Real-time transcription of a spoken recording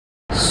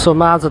So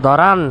म आज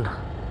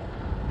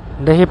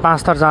धरानदेखि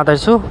पाँचथर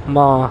जाँदैछु।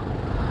 म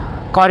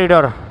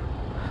करिडोर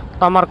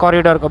तमर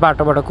करिडोरको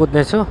बाटोबाट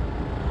कुद्नेछु।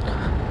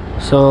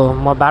 सो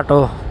म बाटो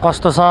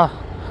कस्तो छ,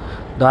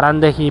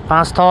 धरानदेखि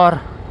पाँचथर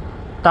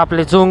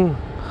ताप्लेजुङ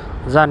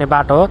जाने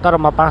बाटो हो, तर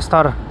म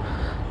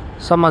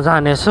पाँचथरसम्म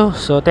जानेछु।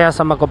 सो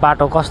त्यहाँसम्मको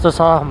बाटो कस्तो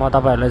छ म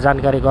तपाईँहरूलाई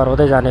जानकारी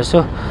गराउँदै जानेछु।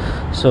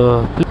 सो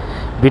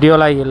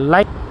भिडियोलाई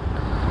लाइक,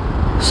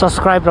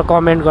 सब्सक्राइब र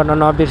कमेन्ट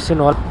गर्न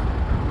नबिर्सिनु होला।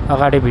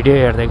 अगाडि भिडियो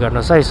हेर्दै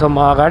गर्नुहोस् है। सो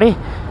म अगाडि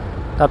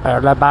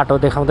तपाईँहरूलाई बाटो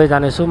देखाउँदै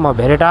जानेछु। म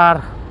भेरेटार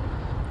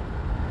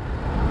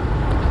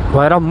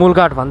भएर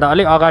मूलघाटभन्दा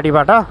अलिक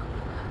अगाडिबाट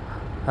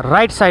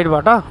राइट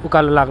साइडबाट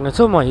उकालो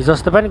लाग्नेछु। म हिजो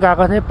जस्तो पनि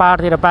गएको थिएँ,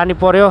 पाहाडतिर पानी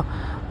पर्यो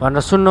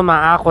भनेर सुन्नुमा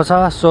आएको छ।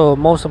 सो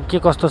मौसम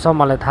के कस्तो छ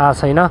मलाई थाहा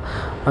छैन,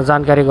 म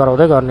जानकारी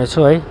गराउँदै गर्नेछु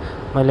है।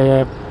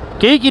 मैले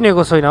केही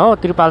किनेको छैन हो,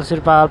 त्रिपाल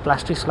सिरपाल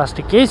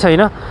प्लास्टिक केही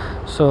छैन।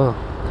 सो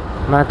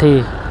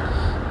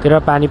माथितिर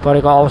पानी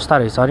परेको अवस्था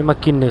रहेछ भने म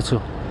किन्नेछु।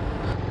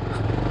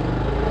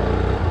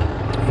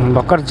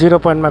 भर्खर 0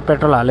 पोइन्टमा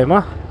पेट्रोल हालेँ म।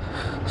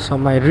 So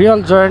my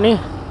real journey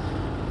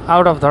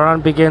out of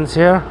Dharan begins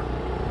here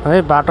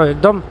है। बाटो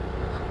एकदम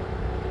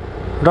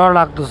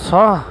डरलाग्दो छ,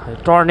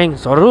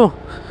 टर्निङ्सहरू।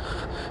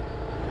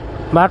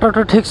 बाटो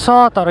त ठिक छ,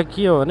 तर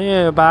के हो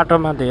भने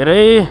बाटोमा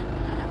धेरै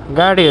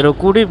गाडीहरू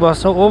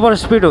कुदिबस्छ, ओभर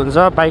स्पिड हुन्छ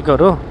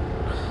बाइकहरू।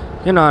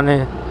 किनभने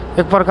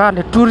एक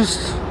प्रकारले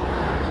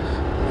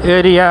टुरिस्ट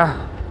एरिया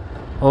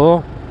हो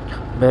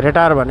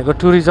भेरेटार भनेको,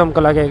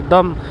 टुरिज्मको लागि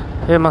एकदम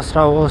फेमस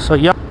ठाउँ हो। सो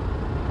यहाँ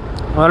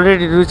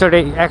अलरेडी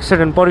दुईचोटि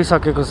एक्सिडेन्ट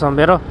परिसकेको छ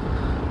मेरो,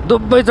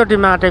 दुवैचोटि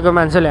माटेको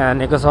मान्छेले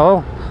हानेको छ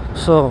हो।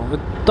 सो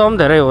एकदम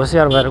धेरै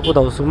होसियार भएर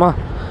कुदाउँछु म।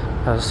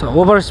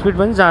 ओभर स्पिड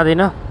पनि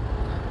जाँदिनँ,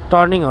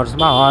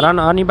 टर्निङहरूमा हर्न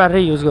अनिवार्य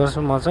युज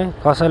गर्छु म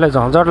चाहिँ। कसैलाई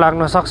झन्झट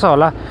लाग्न सक्छ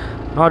होला,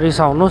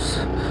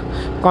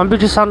 नरिसाउनुहोस्।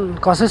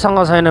 कम्पिटिसन कसैसँग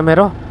छैन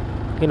मेरो,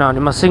 किनभने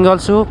म सिङ्गल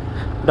छु।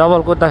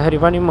 डबल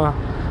कुद्दाखेरि पनि म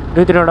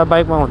 2-3वटा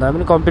बाइकमा हुँदा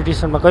पनि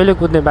कम्पिटिसनमा कहिले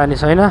कुद्ने बानी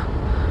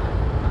छैन।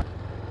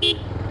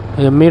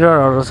 यो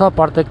मिररहरू छ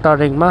प्रत्येक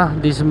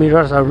टर्निङमा। This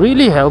mirrors are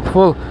really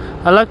helpful.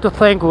 I like to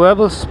thank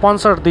whoever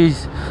sponsored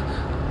these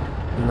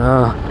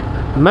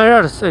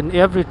mirrors in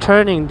every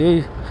turning.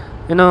 They,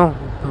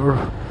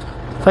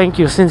 thank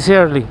you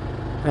sincerely,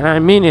 and I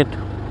mean it,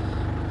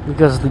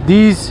 because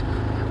these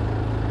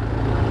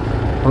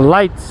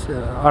lights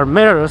or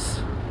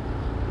mirrors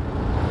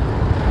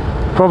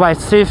provide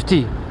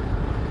safety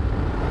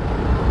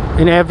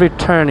in every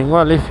turning.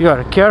 Well, if you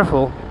are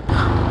careful.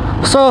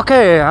 So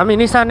okay, हामी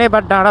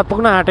निशानेबाट डाँडा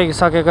पुग्न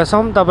आँटिसकेका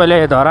छौँ।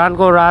 तपाईँले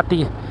धरानको राति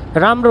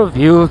राम्रो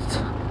भ्यूज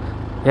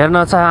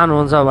हेर्न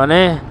चाहनुहुन्छ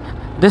भने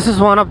this is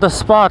one of the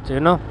spot.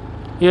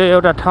 यो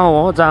एउटा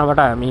ठाउँ हो जहाँबाट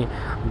हामी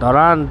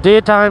Dharan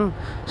day time,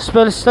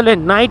 specially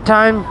night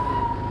time,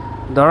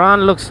 Dharan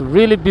looks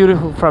really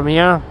beautiful from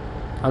here.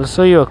 I'll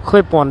show you a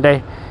clip one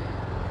day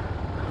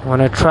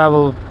when I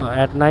travel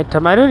at night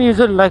time. I don't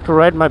usually like to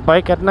ride my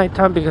bike at night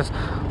time because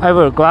I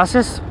wear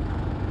glasses.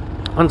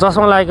 अनि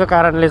चस्मा लागेको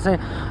कारणले चाहिँ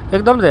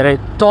एकदम धेरै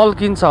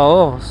टल्किन्छ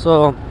हो।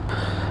 So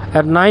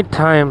at night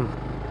time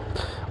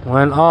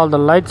when all the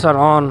lights are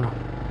on,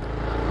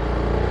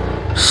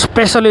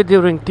 especially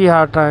during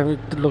Tihar time,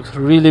 it looks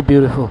really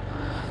beautiful.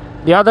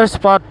 The other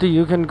spot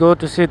you can go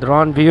to see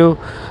Dharan view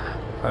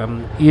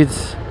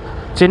is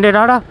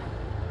Chindedada.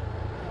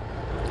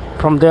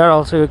 From there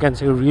also you can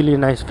see really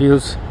nice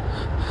views.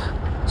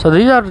 So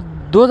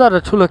those are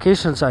the two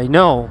locations I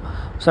know.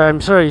 So I'm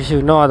sure if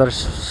you know other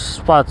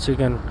spots you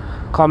can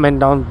comment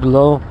down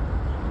below.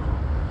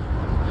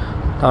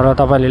 तर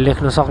तपाईले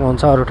लेख्न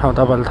सक्नुहुन्छ अरु ठाउँ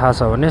तपाईलाई थाहा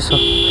छ भने। So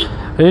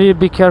really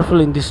be careful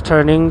in these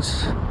turnings.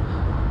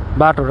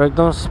 बाटो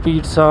एकदम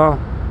स्पिड छ,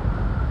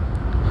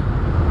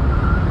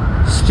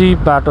 स्टिप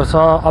बाटो छ,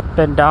 अप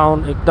एन्ड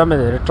डाउन, एकदमै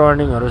धेरै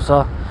टर्निङहरू छ।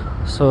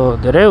 सो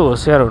धेरै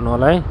होसियार हुनु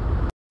होला है।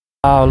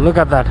 लुक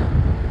एट दैट,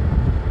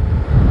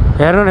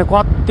 हेर्नु नि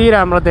कति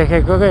राम्रो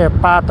देखेको के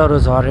पातहरू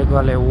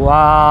झरेकोले।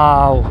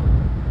 Wow,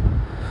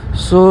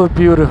 so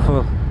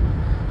beautiful.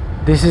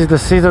 This is the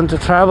season to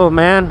travel,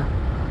 man.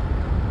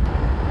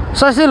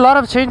 So I see a lot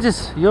of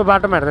changes. यो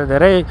बाटोमा हेर्दा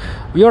धेरै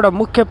एउटा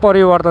मुख्य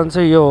परिवर्तन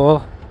चाहिँ यो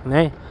हो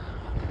है,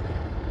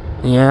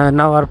 यहाँ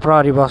नगर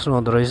प्रहरी बस्नु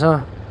हुँदो रहेछ।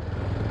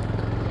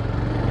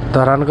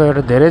 धरानको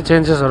एउटा धेरै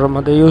चेन्जेसहरू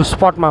मध्ये यो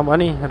स्पटमा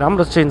पनि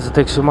राम्रो चेन्ज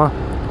देख्छु म।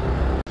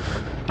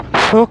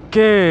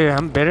 ओके,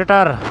 हामी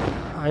भेरेटार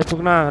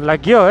आइपुग्न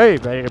लाग्यो है।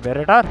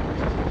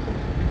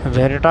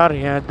 भेरेटार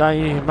यहाँ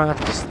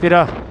दाइमातिर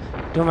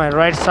to my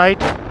right side,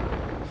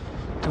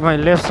 to my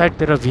left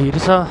साइडतिर भिड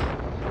छ।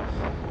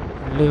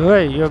 लु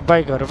है, यो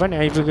बाइकहरू पनि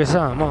आइपुगेछ।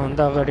 म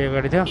भन्दा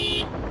अगाडि थियो।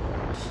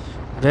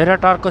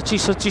 भेरेटारको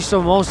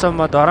चिसो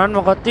मौसममा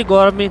धरानमा कति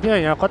गर्मी थियो,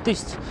 यहाँ कति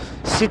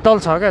शीतल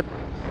छ क्या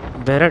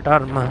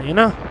भेरेटारमा होइन।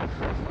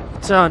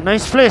 It's a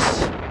nice place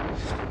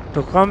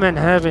to come and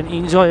have and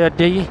enjoy a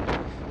day.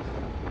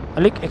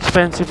 अलिक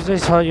एक्सपेन्सिभ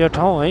चाहिँ छ यो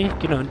ठाउँ है,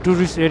 किनभने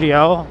टुरिस्ट एरिया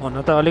हो।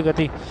 हुन त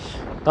अलिकति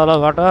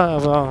तलबाट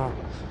अब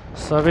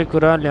सबै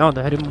कुरा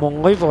ल्याउँदाखेरि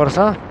महँगै पर्छ।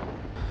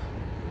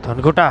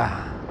 धनकुटा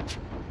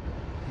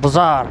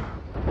बजार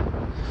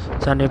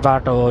जाने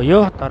बाटो हो यो,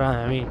 तर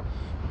हामी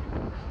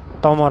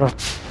तमर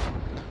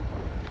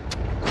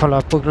खोला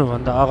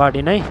पुग्नुभन्दा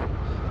अगाडि नै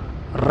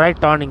राइट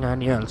टर्निङ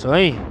हानिहाल्छौँ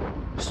है।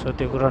 सो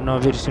त्यो कुरा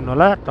नबिर्सिनु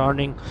होला।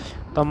 टर्निङ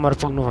तमर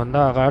पुग्नुभन्दा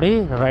अगाडि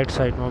राइट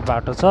साइडमा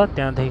बाटो छ,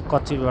 त्यहाँदेखि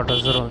कच्ची बाटो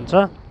सुरु हुन्छ,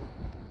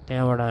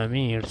 त्यहाँबाट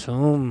हामी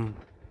हिँड्छौँ।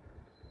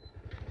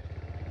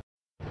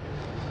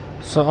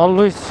 So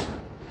always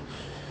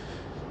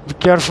be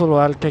careful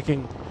while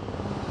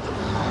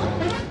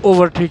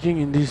overtaking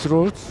in these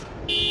roads.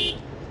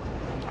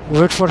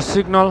 Wait for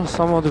signal.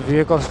 Some of the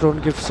vehicles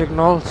don't give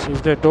signals.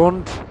 If they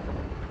don't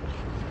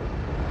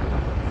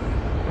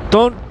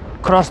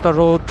cross the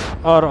road,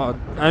 or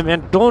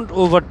don't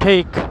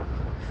overtake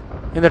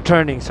in the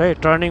turnings है।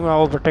 टर्निङमा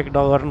overtake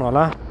नगर्नु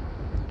होला,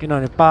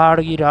 किनभने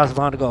पहाडी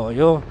राजमार्ग हो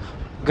यो,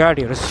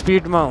 गाडीहरू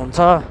स्पिडमा हुन्छ।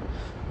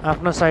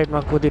 आफ्नो साइडमा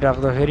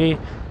कुदिराख्दाखेरि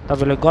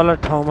तपाईँले गलत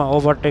ठाउँमा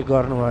ओभरटेक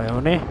गर्नुभयो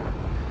भने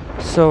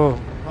सो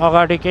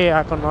अगाडि केही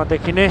आएको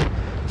नदेखिने,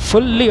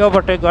 फुल्ली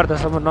ओभरटेक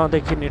गर्दासम्म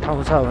नदेखिने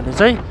ठाउँ छ भने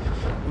चाहिँ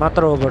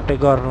मात्र ओभरटेक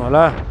गर्नु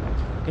होला।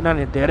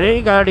 किनभने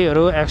धेरै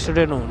गाडीहरू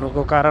एक्सिडेन्ट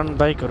हुनुको कारण,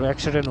 बाइकहरू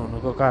एक्सिडेन्ट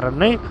हुनुको कारण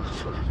नै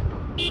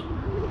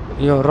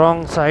यो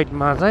रङ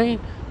साइडमा चाहिँ,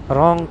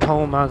 रङ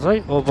ठाउँमा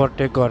चाहिँ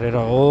ओभरटेक गरेर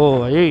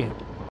हो है।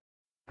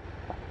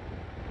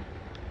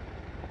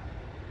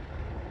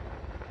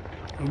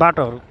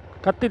 बाटोहरू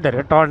कति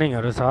धेरै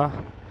टर्निङहरू छ,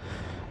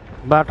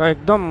 बाटो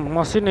एकदम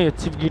मसिनो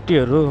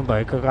चिपगिटीहरू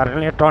भएको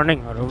कारणले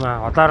टर्निङहरूमा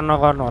हतार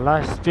नगर्नु होला,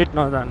 स्पिड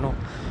नजानु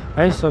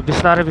है। सो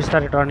बिस्तारै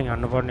बिस्तारै टर्निङ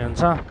हान्नुपर्ने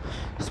हुन्छ।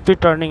 स्पिड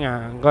टर्निङ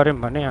गऱ्यौँ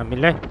भने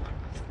हामीलाई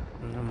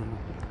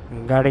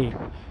गाडी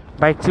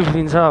बाइक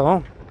चिप्लिन्छ हो।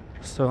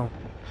 So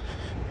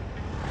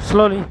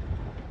slowly.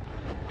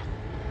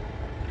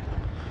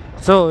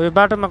 सो यो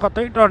बाटोमा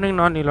कतै टर्निङ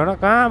नलिनु न,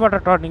 कहाँबाट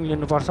टर्निङ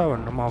लिनुपर्छ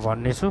भनेर म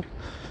भन्नेछु।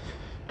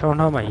 ठाउँ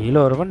ठाउँमा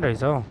हिलोहरू पनि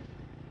रहेछ हौ,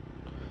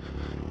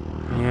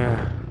 यहाँ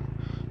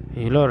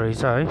हिलो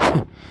रहेछ है।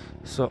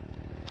 So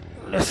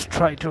let's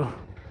try to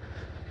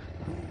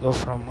go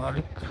from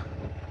अलिक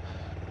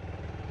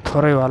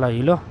थोरैवाला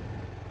हिलो।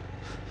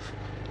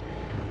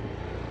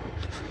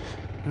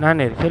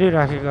 नानीहरू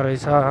खेलिराखेको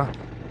रहेछ,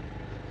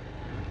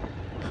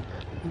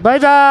 बाई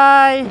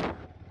बाई।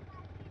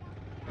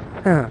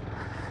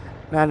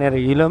 नानीहरू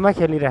हिलोमा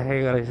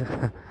खेलिराखेको रहेछ।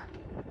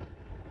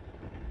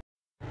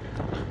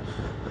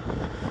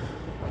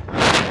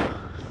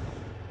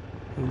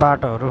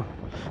 बाटोहरू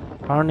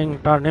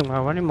टर्निङमा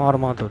पनि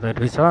मर्मत हुँदै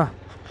रहेछ,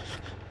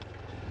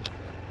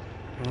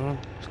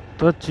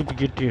 कस्तो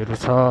चिपगिटीहरू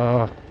छ,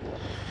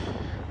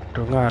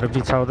 ढुङ्गाहरू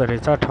बिछाउँदो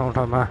रहेछ ठाउँ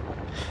ठाउँमा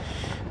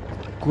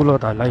कुलो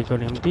धलाइको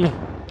निम्ति।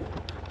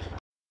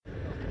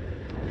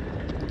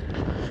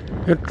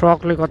 यो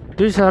ट्रकले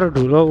कति साह्रो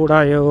धुलो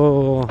उडायो,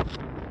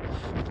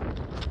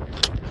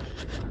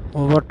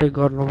 ओभरटेक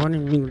गर्नु पनि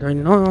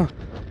मिल्दैन।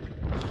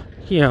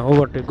 के यहाँ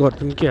ओभरटेक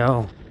गरिदिउँ क्या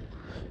हो,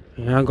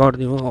 यहाँ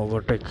गरिदिउँ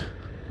ओभरटेक,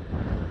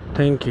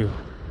 थ्याङ्क यू।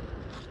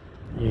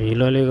 यो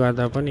हिलोले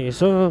गर्दा पनि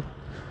यसो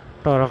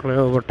ट्रकले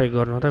ओभरटेक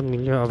गर्नु त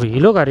मिल्यो। अब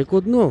हिलो घरि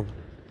कुद्नु,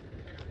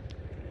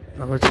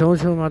 अब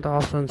छेउछेउमा त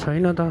अप्सन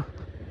छैन त,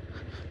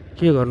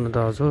 के गर्नु त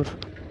हजुर,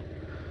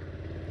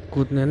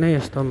 कुद्ने नै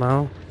यस्तोमा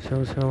हो।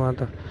 छेउछेउमा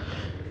त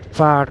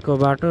पहाडको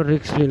बाटो,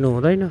 रिक्स लिनु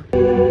हुँदैन।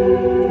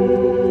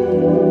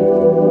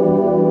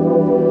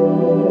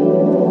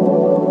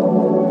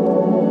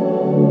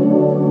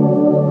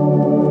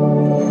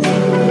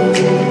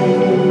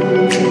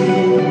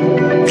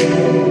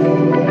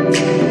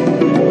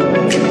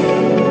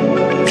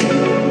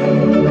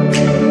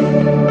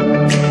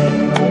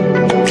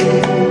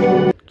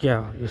 क्या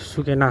हो यो,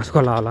 सुके नास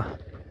खोला होला।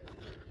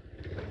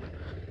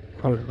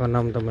 खोलाको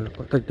नाम त मैले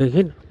कतै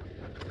देखिनँ,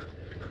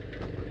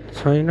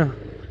 छैन,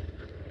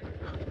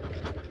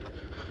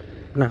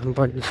 नाम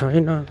पनि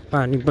छैन,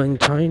 पानी पनि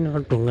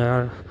छैन, ढुङ्गा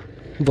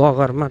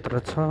बगर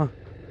मात्र छ।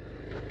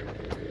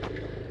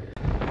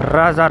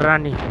 राजा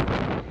रानी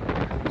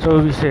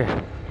 24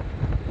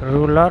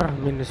 रुरल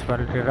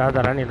म्युनिसिपालिटी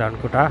राजा रानी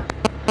धनकुटा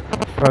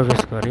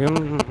प्रवेश गऱ्यौँ।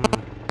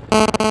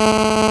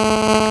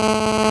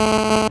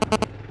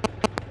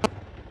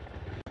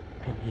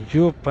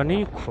 यो पनि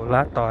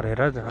खोला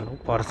तरेर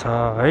जानुपर्छ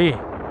है।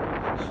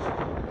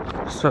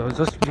 So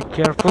just be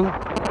careful.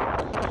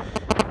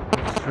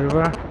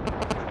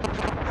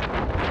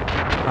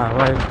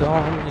 हावा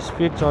एकदम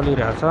स्पिड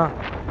चलिरहेछ।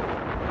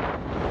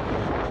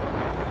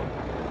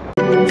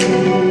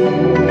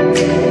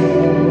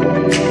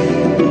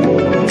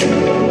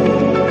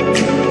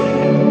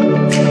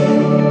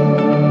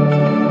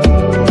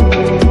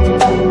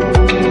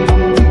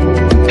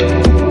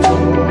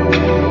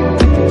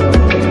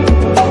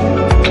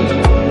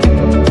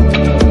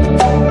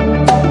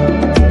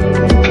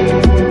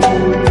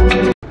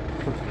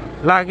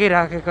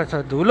 लागिराखेको छ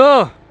धुलो।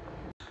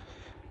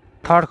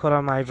 थर्ड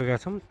खोलामा आइपुगेका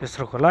छौँ,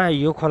 तेस्रो खोला।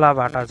 यो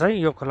खोलाबाट चाहिँ,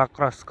 यो खोला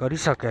क्रस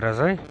गरिसकेर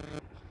चाहिँ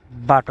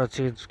बाटो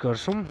चेन्ज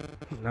गर्छौँ।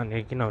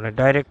 अनि किनभने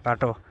डाइरेक्ट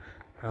बाटो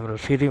हाम्रो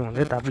फेरि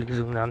हुँदै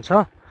ताप्लेजुङ जान्छ,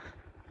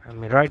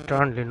 हामी राइट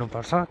टर्न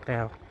लिनुपर्छ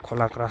त्यहाँ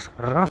खोला क्रस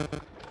गरेर।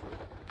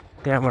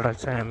 त्यहाँबाट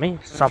चाहिँ हामी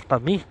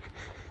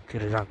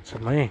सप्तमीतिर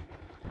जान्छौँ है।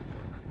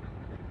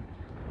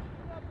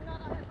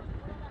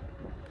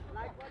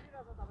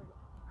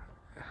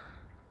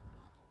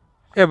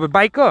 ए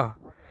बाइकको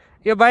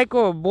यो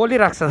बाइकको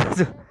बोलिरहेको छ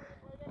दाजु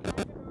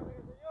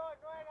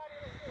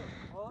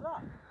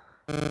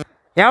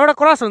यहाँबाट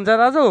क्रस हुन्छ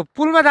दाजु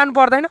पुलमा जानु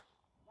पर्दैन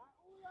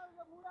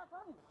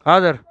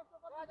हजुर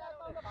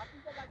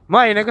म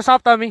हिँडेको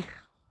सप्तमी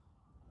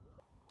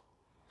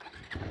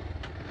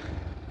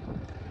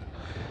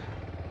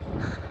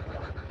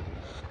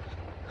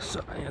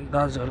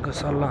दाजुहरूको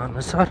सल्लाह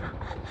अनुसार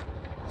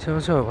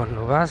छेउछेउ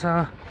भन्नुभएको छ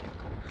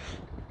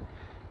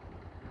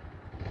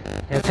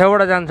यहाँ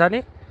छेउबाट जान्छ नि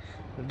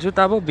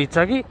जुत्ता पो भिज्छ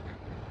कि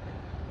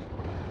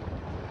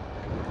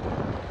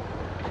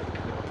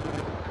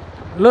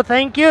ल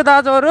थ्याङ्क यू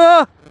दाजुहरू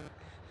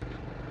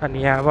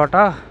अनि यहाँबाट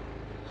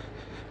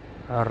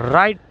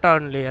राइट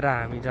टर्न लिएर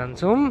हामी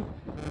जान्छौँ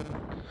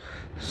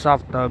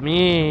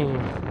सप्तमी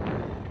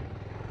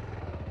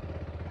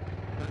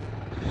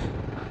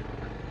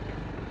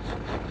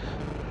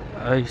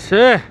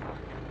ऐसे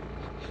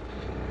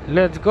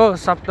let's go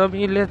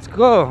Saptami let's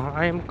go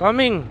I am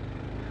coming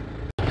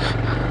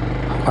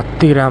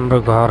कति राम्रो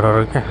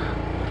घरहरू क्या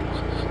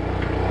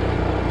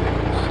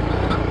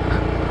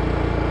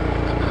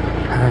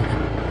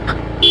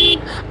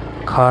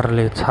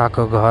खरले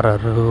छाएको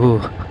घरहरू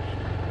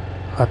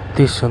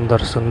कति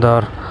सुन्दर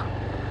सुन्दर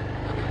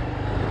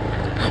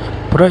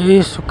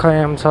पुरै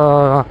सुक्खायाम छ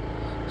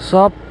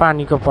सब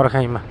पानीको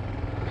पर्खाइमा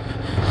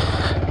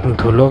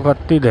धुलो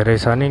कति धेरै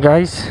छ नि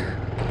गाइस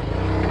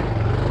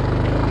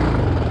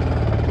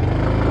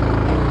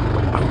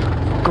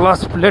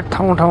क्लच प्लेट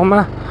ठाउँ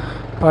ठाउँमा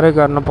परे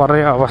गर्नु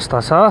पर्ने अवस्था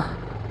छ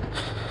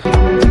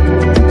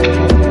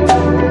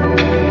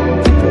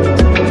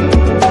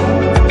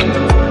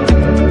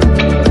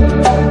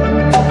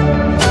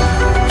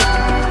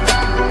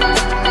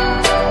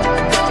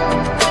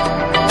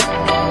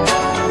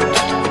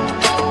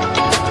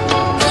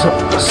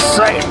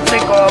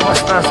साइडको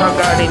अवस्था छ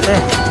गाडीले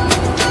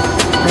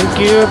thank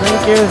you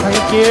thank you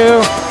thank you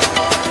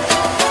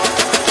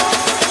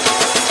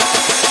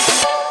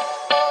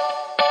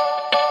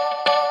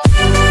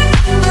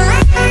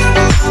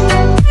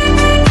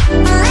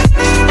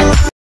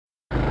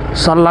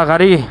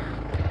सल्लाहकारी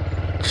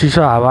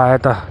चिसो हावा आयो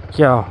त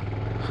क्या हो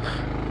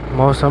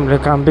मौसमले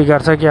काम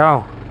बिगार्छ क्या हो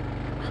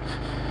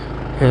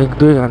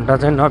 1-2 घन्टा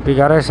चाहिँ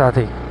नबिगारै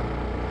साथी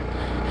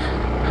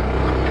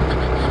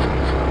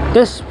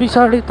त्यस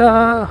पछाडि त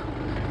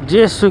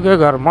जे सुकै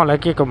घर मलाई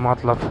के को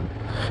मतलब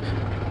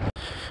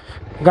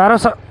गाह्रो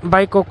छ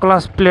बाइकको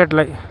क्लच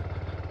प्लेटलाई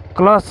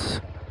क्लच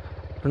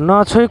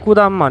नछोइ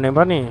कुदाम भने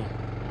पनि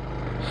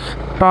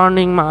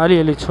टर्निङमा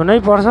अलिअलि छुनै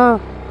पर्छ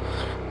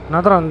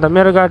नत्र भने त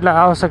मेरो गाडीलाई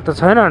आवश्यकता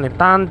छैन भने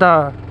तान त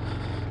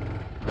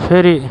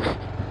फेरि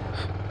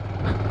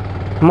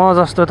म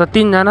जस्तो त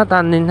 3 जना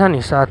तानिदिन्छ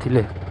नि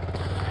साथीले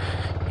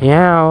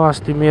यहाँ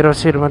अस्ति मेरो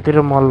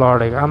शिरमातिर मल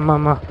लडेको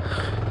आम्मामा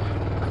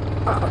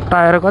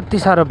टायर कति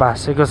साह्रो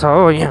भाँसेको छ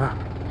हो यहाँ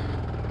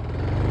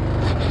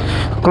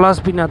क्लच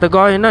बिना त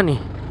गएन नि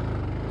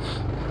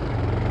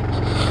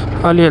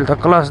अलिअलि त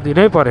क्लच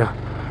दिनै पर्यो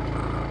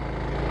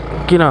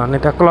किनभने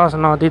त्यहाँ क्लच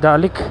नदिँदा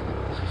अलिक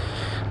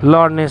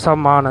लड्ने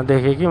सम्भावना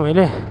देखेँ कि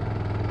मैले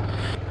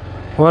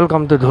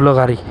वेलकम टु धुलो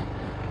गाडी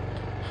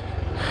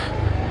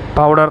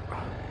पाउडर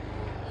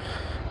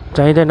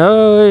चाहिँदैन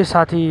है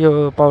साथी यो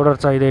पाउडर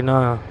चाहिँदैन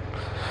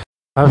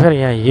फेरि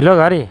यहाँ हिलो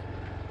गाडी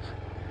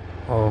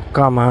ओ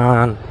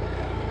कमान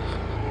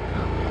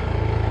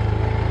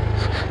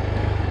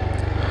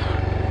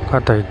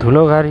कतै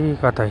धुलो गाडी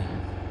कतै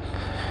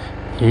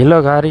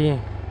हिलो गाडी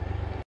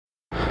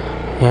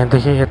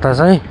यहाँदेखि यता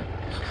चाहिँ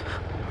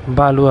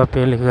बालुवा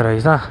पेलेको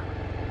रहेछ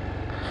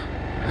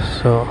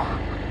सो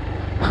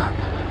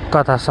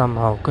कतासम्म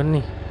हो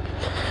नि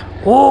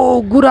ओ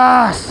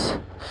गुराँस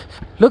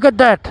लुक एट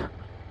द्याट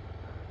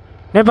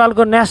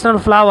नेपालको national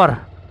flower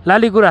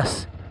Lali Guras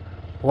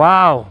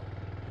wow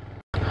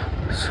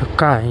so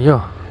कहाँ यो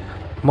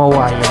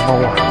मौवा यो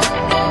मौवा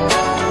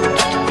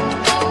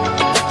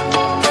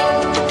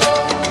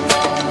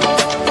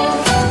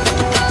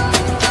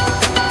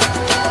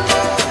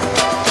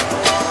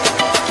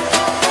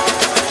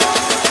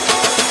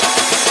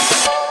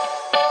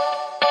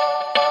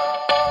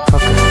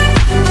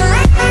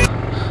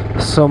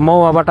सो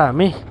मौवाबाट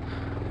हामी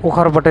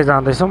ओखरबाटै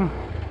जाँदैछौँ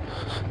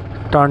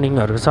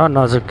टर्निङहरू छ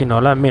नजिकिनु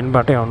होला मेन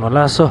बाटै आउनु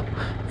होला सो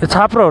यो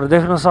छाप्रोहरू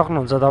देख्न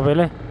सक्नुहुन्छ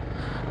तपाईँले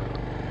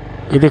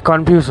यदि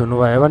कन्फ्युज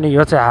हुनुभयो भने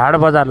यो चाहिँ हाट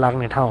बजार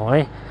लाग्ने ठाउँ हो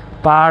है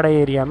पहाड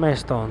एरियामा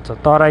यस्तो हुन्छ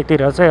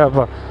तराईतिर चाहिँ अब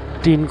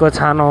टिनको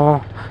छानो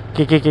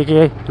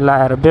के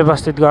लाएर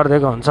व्यवस्थित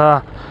गरिदिएको हुन्छ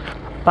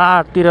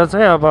पहाडतिर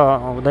चाहिँ अब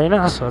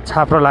हुँदैन सो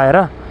छाप्रो लाएर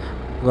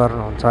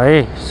गर्नुहुन्छ है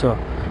सो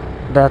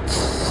द्याट्स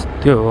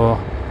त्यो हो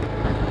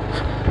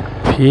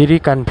फेरि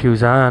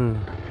कन्फ्युजन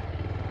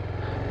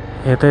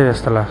यतै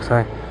जस्तो लाग्छ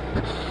है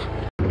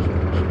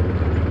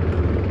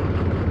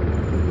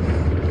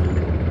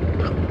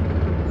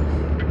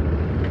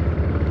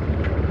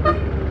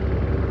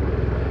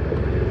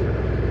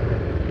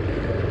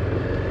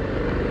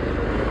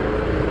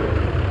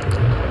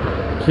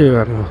के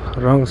गर्नु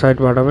रङ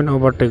साइडबाट पनि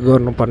ओभरटेक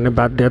गर्नुपर्ने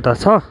बाध्यता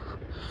छ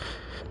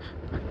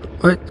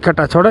ओइ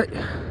केटा छोडै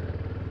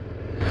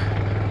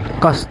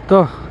कस्तो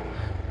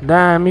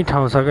दामी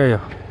ठाउँ छ क्या यो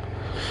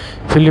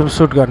फिल्म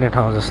सुट गर्ने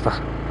ठाउँ जस्तो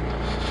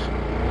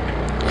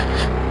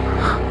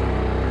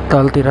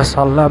तलतिर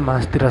सल्ला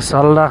मासतिर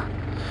सल्ला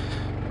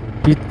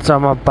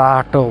बिचमा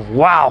बाटो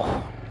wow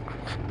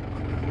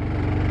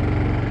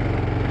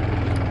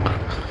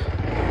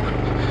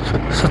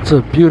such a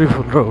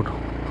beautiful road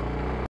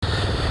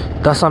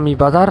दशमी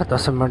बजार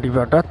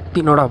दशमीबाट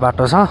 3वटा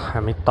बाटो छ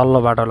हामी तल्लो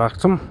बाटो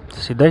लाग्छौँ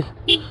सिधै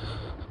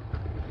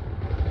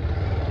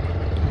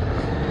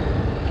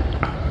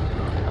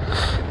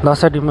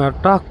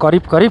दशमीबाट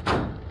करिब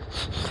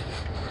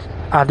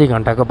आधी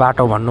घन्टाको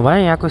बाटो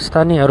भन्नुभयो यहाँको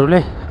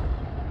स्थानीयहरूले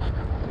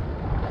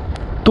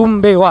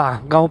तुम्बेवा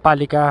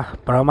गाउँपालिका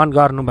भ्रमण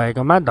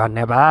गर्नुभएकोमा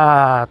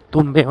धन्यवाद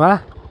तुम्बेवा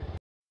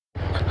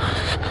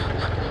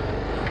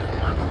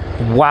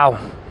वाउ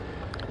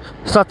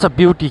सच अ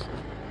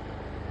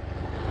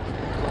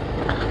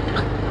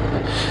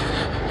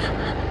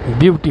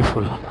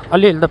ब्युटिफुल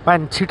अलिअलि त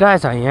पानी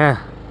छिटाएछ यहाँ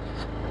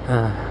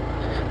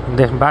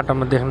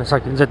बाटोमा देख्न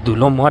सकिन्छ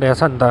धुलो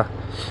मरेछ नि त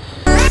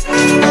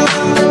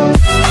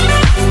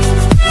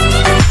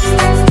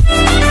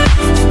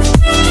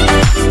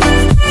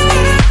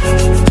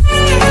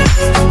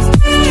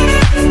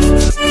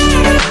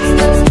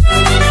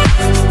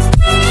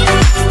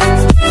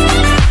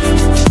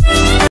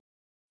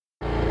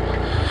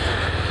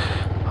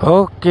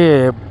ओके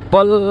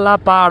बल्ल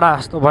पाडा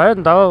जस्तो भयो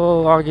नि त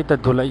हौ अघि त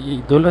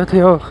धुलो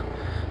थियो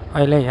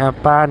अहिले यहाँ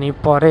पानी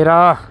परेर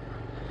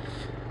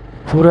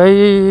पुरै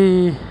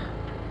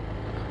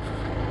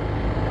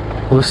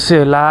हुस्से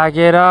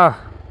लागेर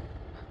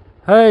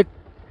है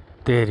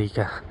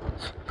तेरिका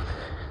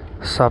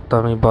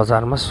सप्तमी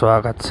बजारमा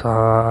स्वागत छ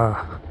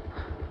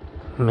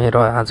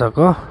मेरो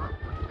आजको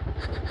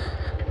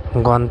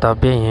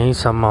गन्तव्य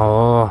यहीँसम्म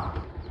हो